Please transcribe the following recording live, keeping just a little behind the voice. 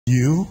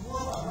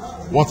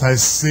What I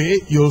say,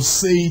 you'll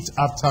say it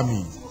after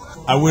me.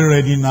 Are we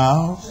ready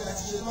now?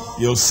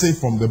 You'll say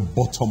from the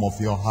bottom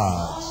of your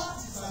heart.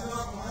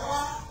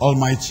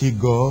 Almighty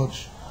God,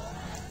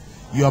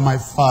 you are my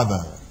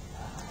Father.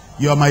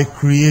 You are my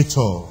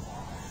Creator.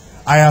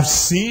 I have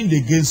sinned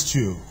against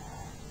you.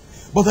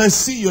 But I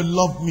see you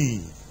love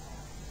me.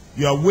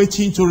 You are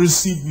waiting to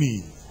receive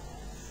me.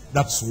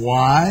 That's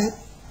why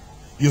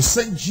you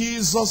sent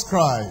Jesus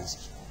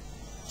Christ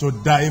to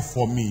die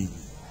for me.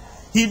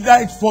 He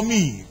died for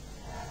me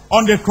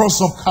on the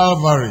cross of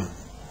Calvary.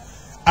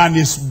 And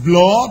his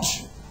blood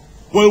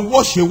will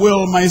wash away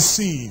all my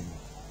sin.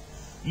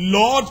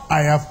 Lord, I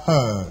have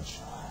heard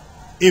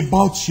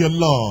about your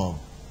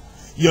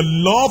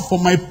love for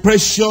my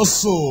precious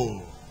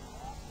soul.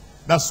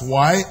 That's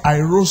why I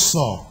rose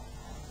up.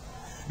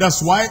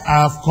 That's why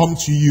I have come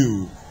to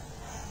you.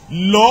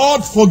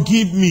 Lord,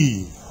 forgive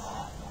me.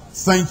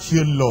 Thank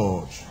you,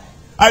 Lord.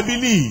 I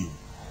believe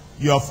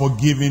you have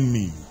forgiven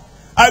me.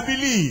 I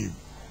believe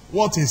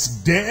what is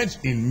dead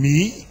in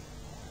me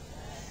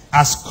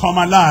has come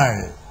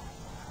alive.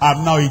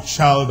 I'm now a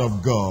child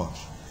of God.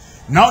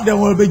 Now there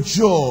will be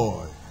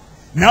joy.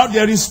 Now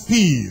there is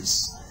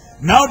peace.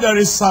 Now there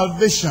is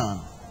salvation.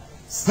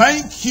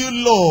 Thank you,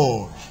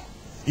 Lord.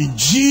 In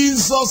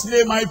Jesus'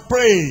 name I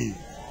pray.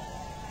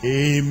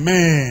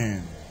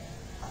 Amen.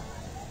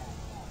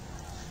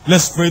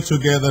 Let's pray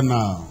together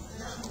now.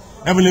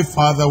 Heavenly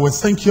Father, we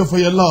thank you for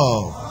your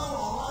love.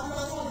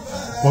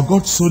 For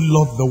God so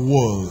loved the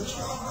world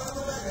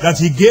that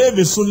he gave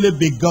his only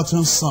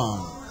begotten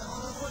Son,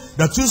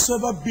 that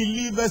whosoever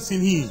believeth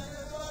in him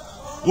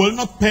will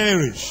not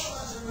perish,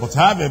 but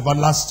have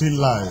everlasting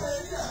life.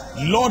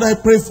 Lord, I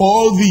pray for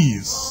all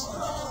these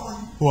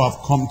who have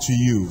come to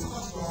you.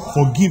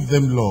 Forgive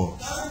them, Lord.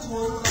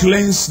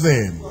 Cleanse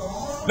them.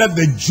 Let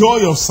the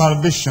joy of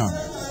salvation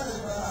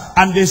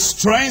and the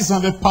strength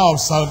and the power of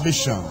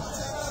salvation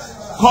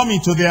come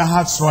into their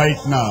hearts right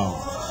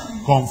now.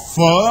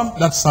 Confirm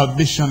that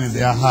salvation in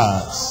their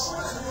hearts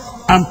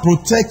and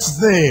protect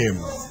them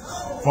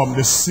from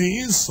the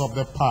sins of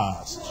the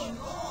past.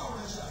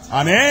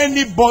 And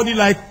anybody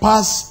like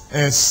past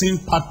sin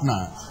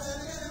partner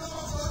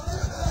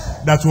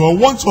that will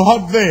want to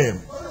hurt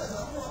them,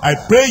 I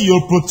pray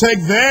you'll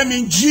protect them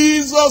in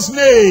Jesus'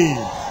 name.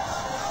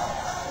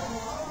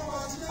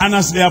 And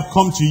as they have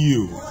come to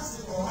you,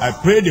 I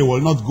pray they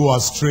will not go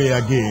astray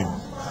again.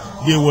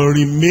 They will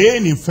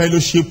remain in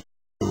fellowship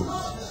with you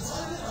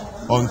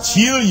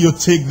until you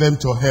take them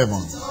to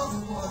heaven.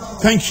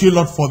 Thank you,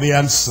 Lord, for the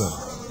answer.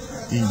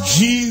 In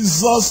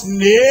Jesus'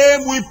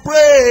 name we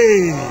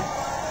pray.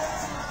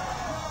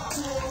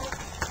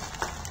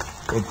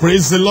 We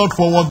praise the Lord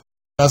for what God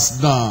has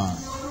done.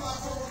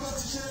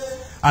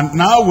 And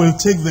now we'll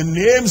take the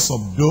names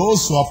of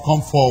those who have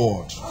come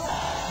forward.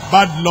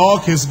 Bad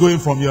luck is going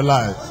from your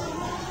life.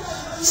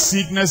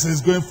 Sickness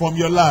is going from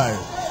your life.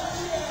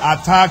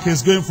 Attack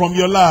is going from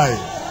your life.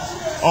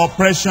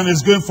 Oppression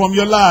is going from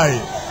your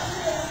life.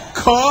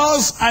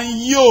 Curse and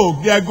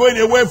yoke, they are going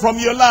away from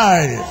your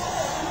life.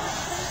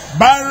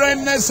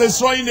 Barrenness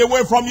is running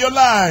away from your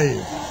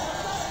life.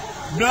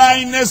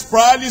 Blindness,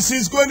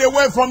 paralysis going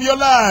away from your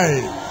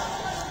life.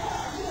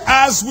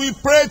 As we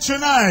pray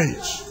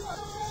tonight,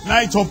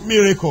 night of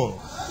miracle,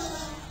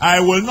 I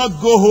will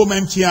not go home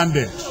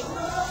empty-handed.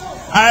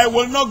 I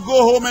will not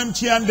go home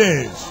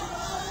empty-handed.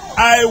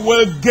 I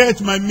will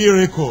get my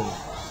miracle.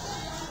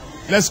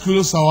 Let's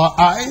close our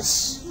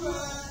eyes.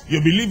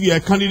 You believe you're a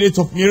candidate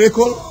of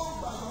miracle?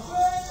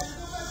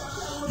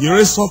 You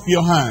raise up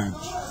your hand,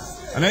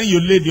 and then you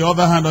lay the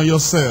other hand on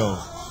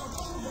yourself.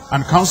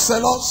 And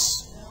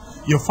counselors,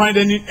 you find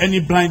any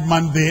blind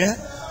man there,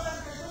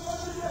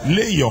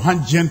 lay your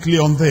hand gently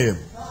on them.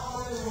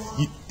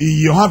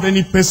 You have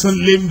any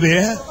person lame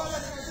there,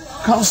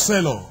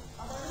 counselor,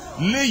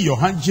 lay your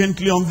hand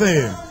gently on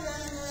them.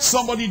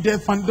 Somebody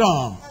deaf and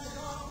dumb,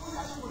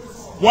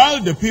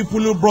 while the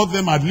people who brought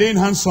them had laid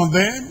hands on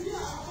them,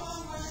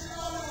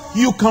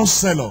 you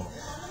counselor,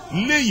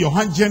 lay your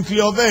hand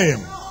gently on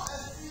them.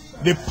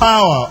 The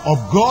power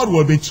of God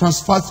will be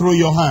transferred through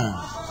your hand,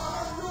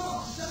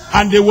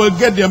 and they will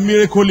get their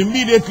miracle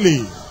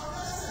immediately.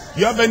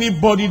 You have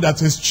anybody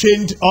that is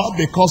chained up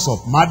because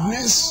of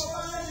madness?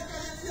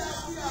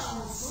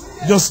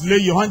 Just lay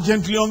your hand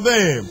gently on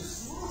them.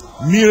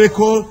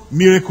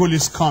 Miracle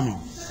is coming.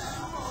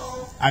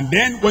 And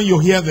then when you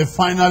hear the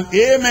final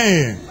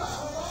amen,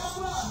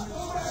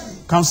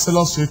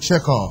 counselors will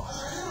check up.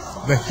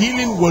 The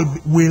healing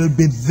will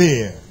be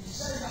there.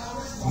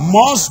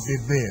 Must be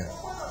there.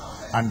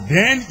 And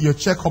then you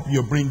check up,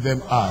 you bring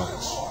them out.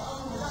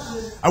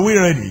 Are we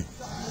ready?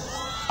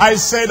 I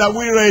said, are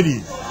we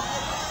ready?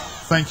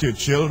 Thank you,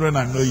 children.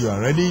 I know you are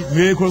ready.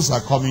 Miracles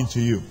are coming to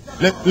you.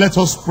 Let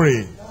us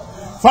pray.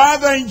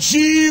 Father, in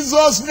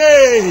Jesus'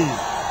 name,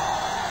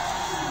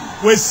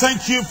 we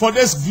thank you for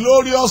this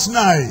glorious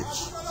night.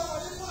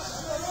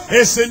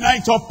 It's a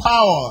night of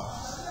power.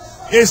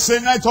 It's a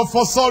night of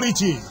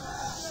authority.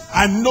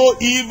 And no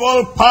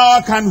evil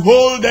power can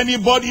hold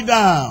anybody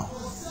down.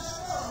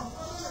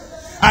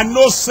 And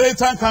no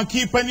Satan can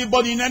keep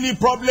anybody in any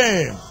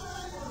problem.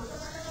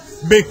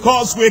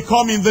 Because we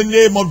come in the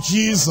name of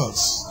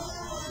Jesus.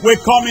 We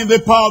come in the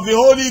power of the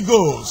Holy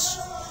Ghost.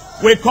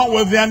 We come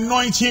with the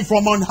anointing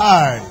from on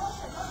high.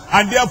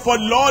 And therefore,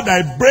 Lord,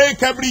 I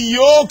break every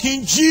yoke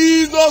in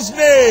Jesus'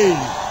 name.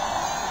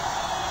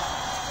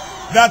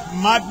 That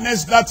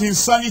madness, that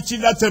insanity,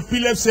 that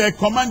epilepsy, I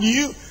command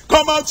you,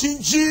 come out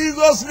in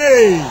Jesus'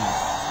 name.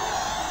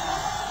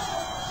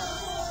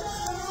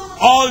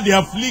 All the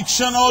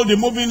affliction, all the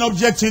moving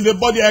objects in the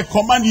body, I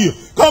command you,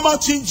 come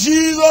out in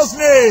Jesus'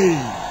 name.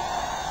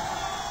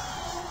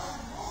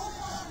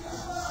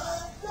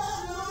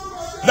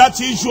 That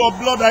issue of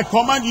blood, I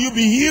command you,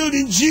 be healed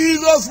in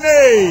Jesus'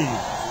 name.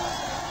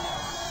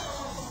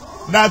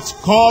 That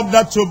cough,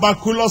 that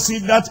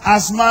tuberculosis, that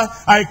asthma,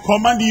 I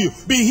command you,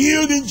 be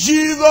healed in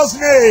Jesus'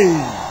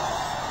 name.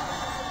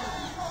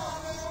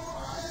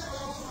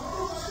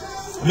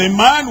 The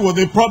man with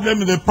the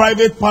problem in the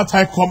private part,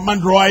 I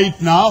command right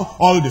now,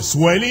 all the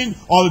swelling,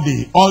 all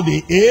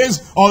the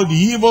aches, all the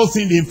evil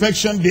thing, the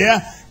infection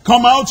there,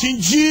 come out in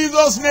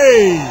Jesus'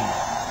 name.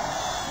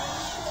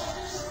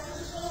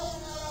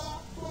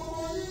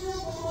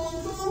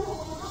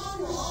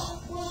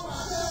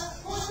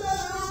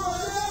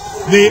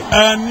 The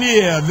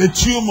hernia, the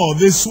tumor,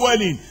 the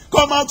swelling,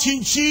 come out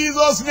in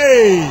Jesus'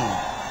 name.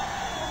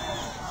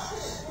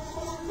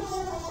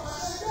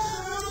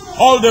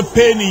 All the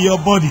pain in your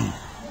body,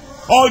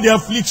 all the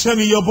affliction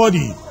in your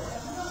body,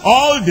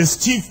 all the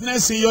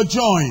stiffness in your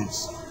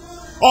joints,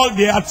 all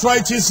the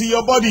arthritis in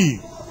your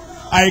body,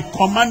 I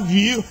command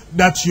you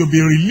that you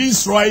be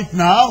released right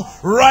now.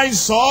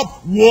 Rise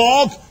up,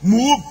 walk,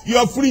 move, you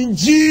are free in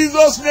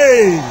Jesus'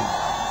 name.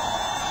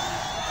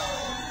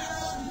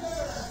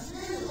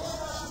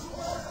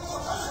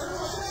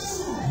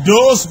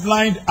 Those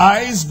blind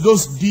eyes,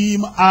 those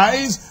dim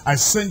eyes, I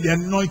send the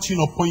anointing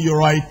upon you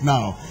right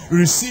now.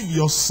 Receive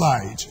your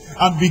sight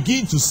and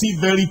begin to see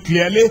very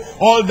clearly.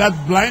 All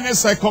that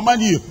blindness, I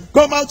command you,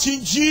 come out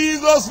in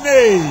Jesus'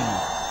 name.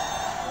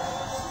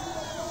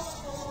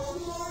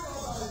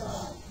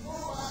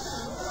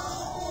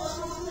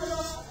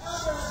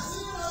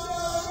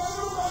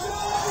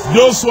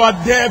 Those who are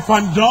deaf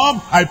and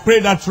dumb, I pray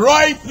that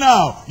right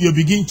now you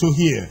begin to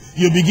hear,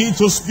 you begin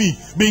to speak.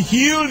 Be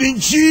healed in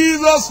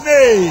Jesus'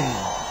 name.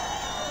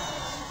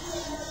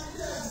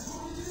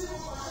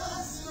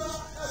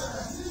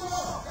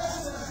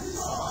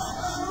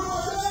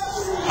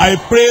 I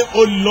pray,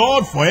 oh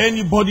Lord, for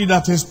anybody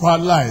that is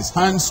paralyzed,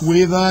 hands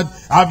withered,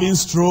 having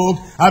stroke,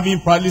 having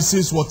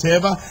paralysis,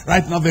 whatever.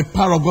 Right now the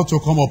power of God to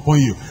come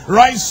upon you.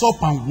 Rise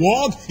up and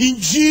walk in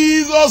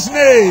Jesus'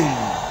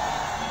 name.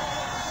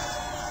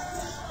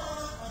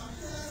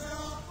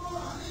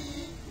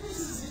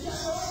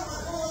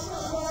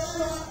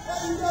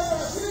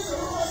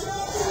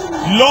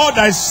 Lord,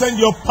 I send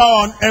your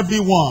power on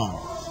everyone.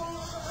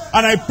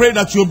 And I pray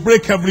that you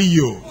break every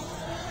yoke.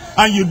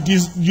 And you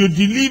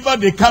deliver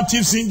the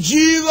captives in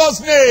Jesus'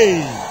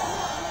 name.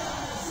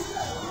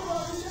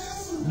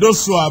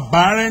 Those who are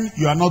barren,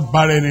 you are not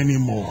barren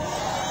anymore.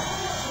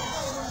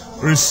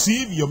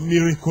 Receive your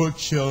miracle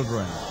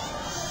children.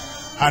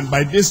 And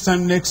by this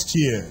time next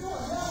year,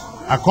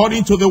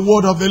 according to the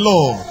word of the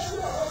Lord,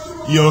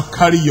 you'll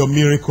carry your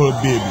miracle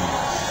baby.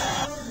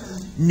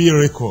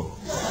 Miracle.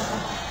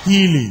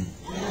 Healing.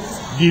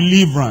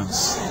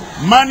 Deliverance.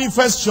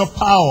 Manifest your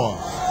power,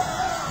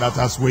 that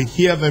as we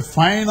hear the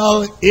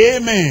final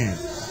amen,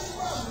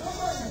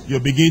 you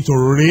begin to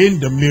rain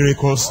the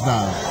miracles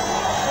now.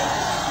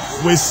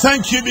 We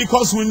thank you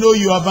because we know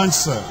you have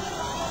answered.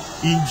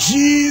 In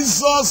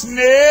Jesus'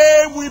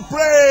 name we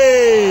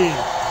pray.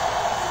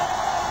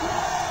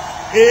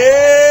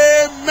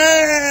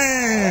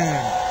 Amen.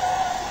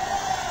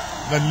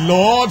 The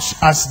Lord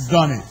has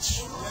done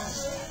it.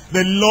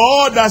 The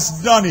Lord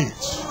has done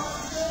it.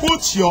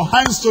 Put your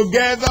hands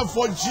together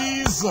for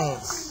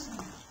Jesus.